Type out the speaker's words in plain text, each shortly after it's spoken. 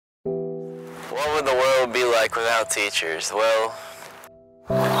What would the world be like without teachers? Well,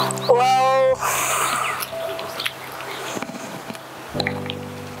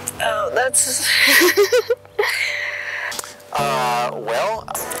 oh, that's...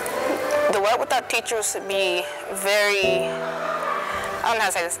 The world without teachers would be very... I don't know how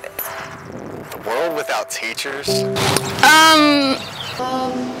to say this. the world without teachers?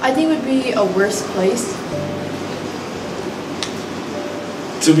 I think it would be a worse place.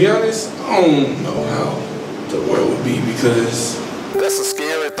 To be honest, I don't know how the world would be because... That's a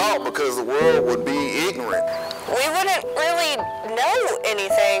scary thought because the world would be ignorant. We wouldn't really know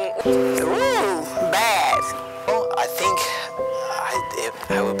anything. Ooh, bad. Well, I think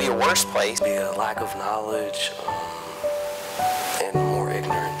it would be a worse place. Be a lack of knowledge and more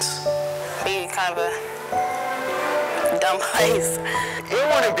ignorance. Be kind of a dumb place. It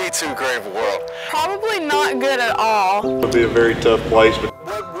wouldn't be too great of a world. Probably not good at all. It would be a very tough place.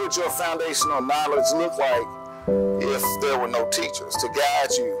 What would your foundational knowledge look like if there were no teachers to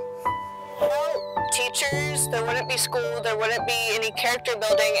guide you? No teachers, there wouldn't be school, there wouldn't be any character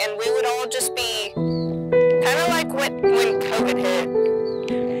building, and we would all just be kind of like when COVID hit.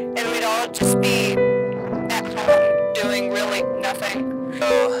 And we'd all just be at home doing really nothing.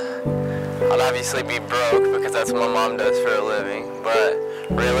 So, I'd obviously be broke because that's what my mom does for a living. But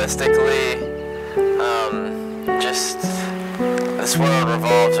realistically, just this world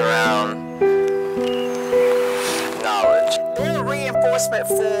revolves around knowledge. They're a reinforcement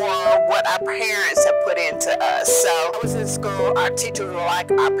for what our parents have put into us. So I was in school, our teachers were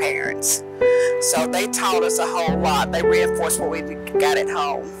like our parents. So they taught us a whole lot. They reinforced what we got at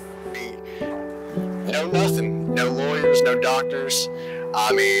home. No nothing. No lawyers, no doctors.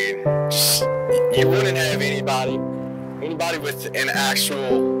 I mean, just, you wouldn't have anybody with an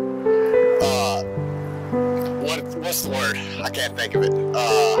actual, what's the word? I can't think of it.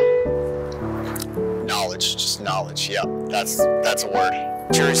 Knowledge, just knowledge. Yep, that's a word.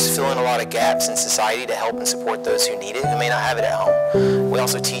 Teachers fill in a lot of gaps in society to help and support those who need it who may not have it at home. We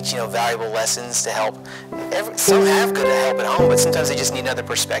also teach, valuable lessons to help. Some have good help at home, but sometimes they just need another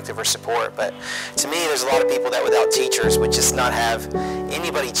perspective or support. But to me, there's a lot of people that without teachers would just not have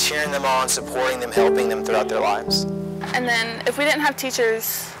anybody cheering them on, supporting them, helping them throughout their lives. And then if we didn't have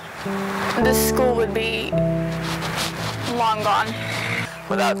teachers, this school would be long gone.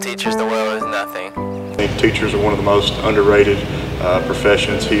 Without teachers, the world is nothing. I think teachers are one of the most underrated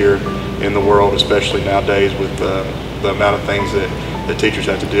professions here in the world, especially nowadays with the amount of things that teachers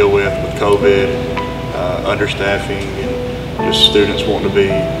have to deal with COVID, understaffing, and just students wanting to be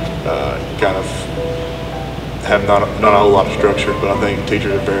kind of have not a whole lot of structure. But I think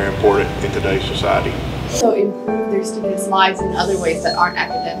teachers are very important in today's society. So improve their students' lives in other ways that aren't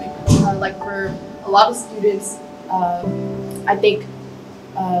academic. Like for a lot of students, I think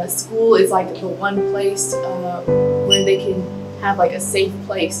school is like the one place where they can have like a safe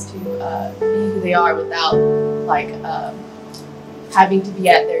place to be who they are without like having to be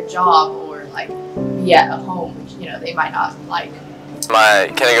at their job or like be at a home, which they might not like. My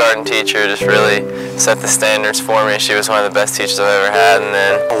kindergarten teacher just really set the standards for me. She was one of the best teachers I've ever had, and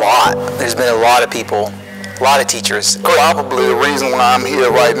then there's been a lot of people, a lot of teachers. Probably the reason why I'm here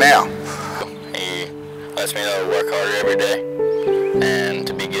right now. He lets me know to work harder every day and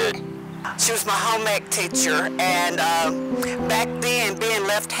to be good. She was my home ec teacher, and back then being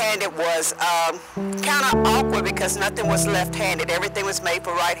left-handed was kind of awkward because nothing was left-handed. Everything was made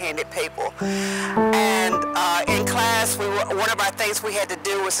for right-handed people. And in class, one of our things we had to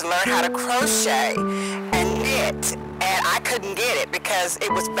do was learn how to crochet and knit, and I couldn't get it because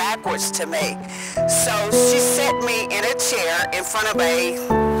it was backwards to me. So she set me in a chair in front of a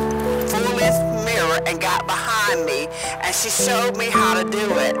full-length mirror and got behind me, and she showed me how to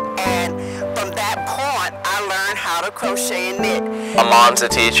do it. And from that point, I learned how to crochet and knit. My mom's a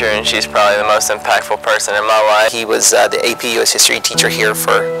teacher, and she's probably the most impactful person in my life. He was the AP US History teacher here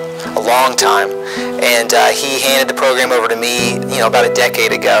for a long time, and he handed the program over to me, about a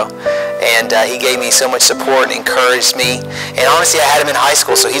decade ago. And he gave me so much support and encouraged me. And honestly, I had him in high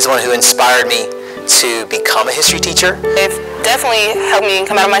school, so he's the one who inspired me to become a history teacher. They've definitely helped me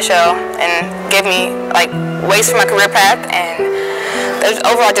come out of my shell and gave me ways for my career path, and they've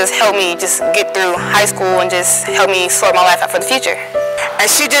overall just helped me just get through high school and just helped me sort my life out for the future. And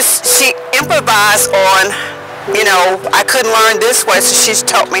she improvised on, I couldn't learn this way, so she's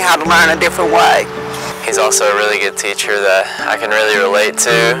taught me how to learn a different way. He's also a really good teacher that I can really relate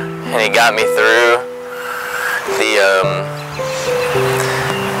to, and he got me through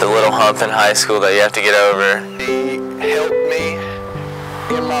the little hump in high school that you have to get over. He helped me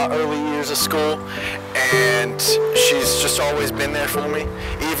in my early years of school, and she's just always been there for me.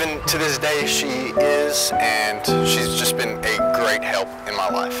 Even to this day she is, and she's just been a great help in my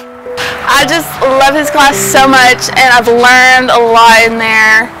life. I just love his class so much, and I've learned a lot in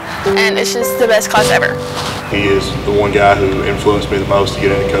there, and it's just the best class ever. He is the one guy who influenced me the most to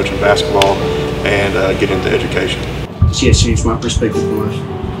get into coaching basketball and get into education. She has changed my perspective for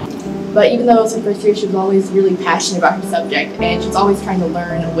us. But even though it was her first year, she was always really passionate about her subject, and she was always trying to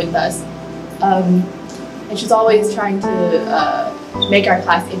learn with us. And she's always trying to make our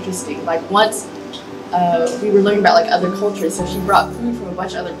class interesting. Like once we were learning about like other cultures, so she brought food from a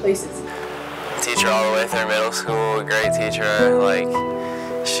bunch of other places. Teacher all the way through middle school, a great teacher. Like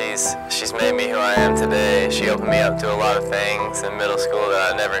she's made me who I am today. She opened me up to a lot of things in middle school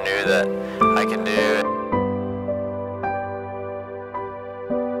that I never knew that I could do.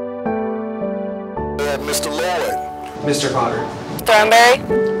 Mr. Lloyd. Mr. Potter. Thornberry.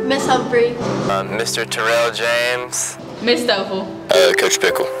 Miss Humphrey. Mr. Terrell James. Miss Stoffel. Coach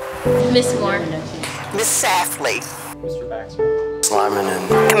Pickle. Miss Moore. Miss Safley. Mr. Baxter. Slyman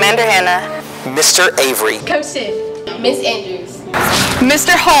and Commander Hannah. Mr. Avery. Coach Sid. Miss Andrews.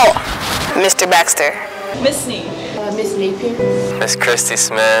 Mr. Holt. Mr. Baxter. Miss Sneed. Miss Napier. Miss Christy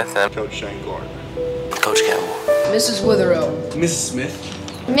Smith. And Coach Shane Clark. Coach Campbell. Mrs. Witherell. Mrs. Smith.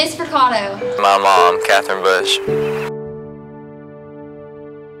 Miss Mercado. my mom, Catherine Bush.